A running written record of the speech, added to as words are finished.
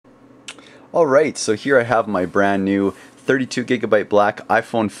Alright, so here I have my brand new 32 gigabyte black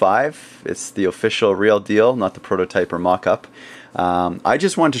iPhone 5. It's the official real deal, not the prototype or mock-up. I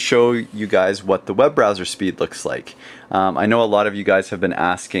just wanted to show you guys what the web browser speed looks like. I know a lot of you guys have been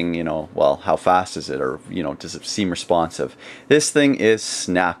asking, well, how fast is it, or, does it seem responsive? This thing is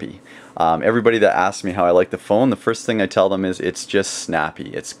snappy. Everybody that asks me how I like the phone, the first thing I tell them is it's just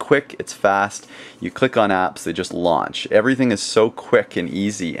snappy. It's quick, it's fast. You click on apps, they just launch. Everything is so quick and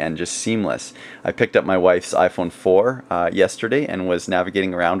easy and just seamless. I picked up my wife's iPhone 4 yesterday and was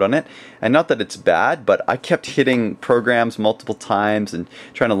navigating around on it. And not that it's bad, but I kept hitting programs multiple times and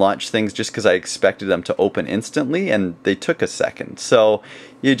trying to launch things just because I expected them to open instantly, and they took a second. So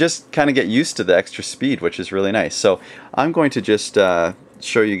you just kind of get used to the extra speed, which is really nice. So I'm going to just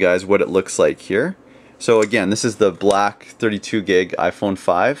show you guys what it looks like here. So again, this is the black 32 gig iPhone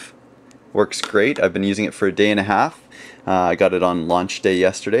 5. Works great. I've been using it for a day and a half. I got it on launch day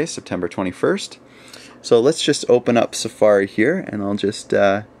yesterday, September 21st. So let's just open up Safari here and I'll just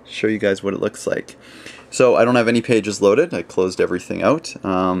show you guys what it looks like. So I don't have any pages loaded. I closed everything out.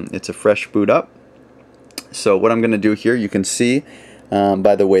 It's a fresh boot up. So what I'm going to do here, you can see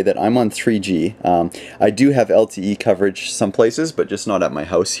by the way that I'm on 3G. I do have LTE coverage some places, but just not at my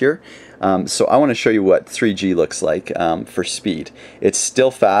house here. So I want to show you what 3G looks like for speed. It's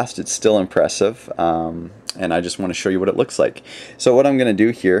still fast, it's still impressive, and I just want to show you what it looks like. So what I'm going to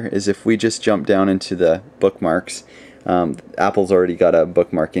do here is, if we just jump down into the bookmarks, Apple's already got a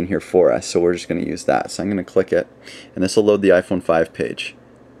bookmark in here for us, so we're just going to use that. So I'm going to click it, and this will load the iPhone 5 page.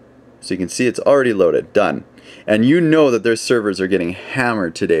 So you can see it's already loaded, done. And you know that their servers are getting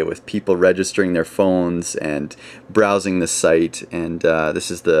hammered today with people registering their phones and browsing the site, and this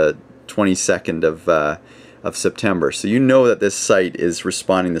is the 22nd of September. So you know that this site is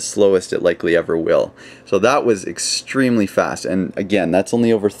responding the slowest it likely ever will. So that was extremely fast, and again, that's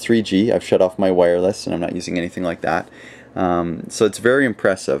only over 3G. I've shut off my wireless and I'm not using anything like that. So it's very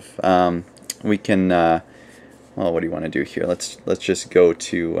impressive. We can, well, what do you want to do here? Let's just go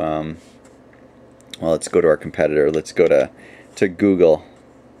to, well, let's go to our competitor. Let's go to Google.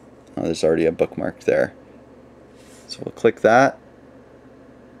 Oh, there's already a bookmark there. So we'll click that.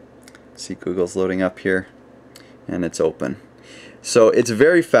 See, Google's loading up here, and it's open. So it's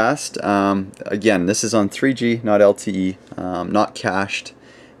very fast. Again, this is on 3G, not LTE, not cached,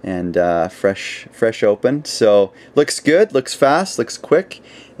 and fresh open. So looks good, looks fast, looks quick,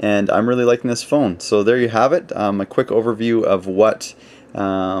 and I'm really liking this phone. So there you have it, a quick overview of what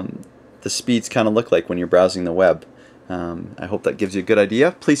the speeds kind of look like when you're browsing the web. I hope that gives you a good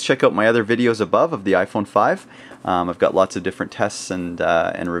idea. Please check out my other videos above of the iPhone 5. I've got lots of different tests and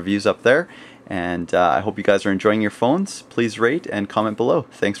reviews up there, and I hope you guys are enjoying your phones. Please rate and comment below.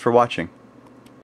 Thanks for watching.